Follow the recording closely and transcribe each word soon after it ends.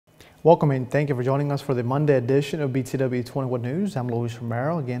Welcome and thank you for joining us for the Monday edition of BTW 21 News. I'm Luis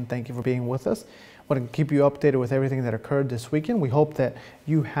Romero. Again, thank you for being with us. I want to keep you updated with everything that occurred this weekend. We hope that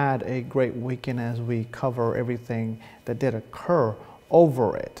you had a great weekend as we cover everything that did occur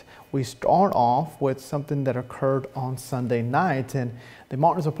over it. We start off with something that occurred on Sunday night, and the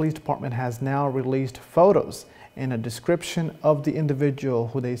Martinsville Police Department has now released photos and a description of the individual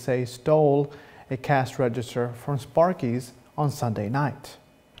who they say stole a cash register from Sparky's on Sunday night.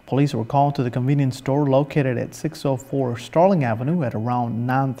 Police were called to the convenience store located at 604 Starling Avenue at around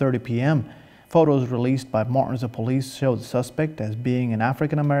 9:30 p.m. Photos released by Martinsville Police show the suspect as being an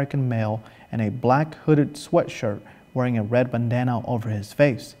African-American male in a black hooded sweatshirt wearing a red bandana over his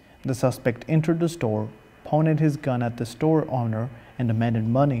face. The suspect entered the store, pointed his gun at the store owner, and demanded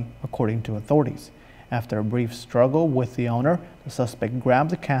money, according to authorities. After a brief struggle with the owner, the suspect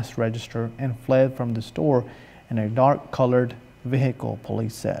grabbed the cash register and fled from the store in a dark-colored vehicle,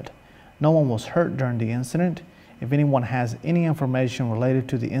 police said. No one was hurt during the incident. If anyone has any information related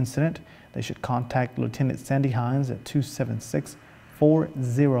to the incident, they should contact Lieutenant Sandy Hines at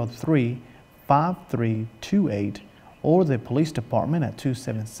 276-403-5328 or the police department at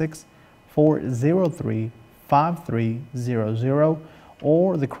 276-403-5300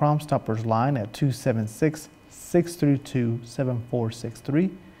 or the Crime Stoppers line at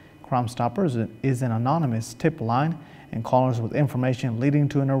 276-632-7463. Crime Stoppers is an anonymous tip line, and callers with information leading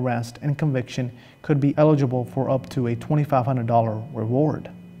to an arrest and conviction could be eligible for up to a $2,500 reward.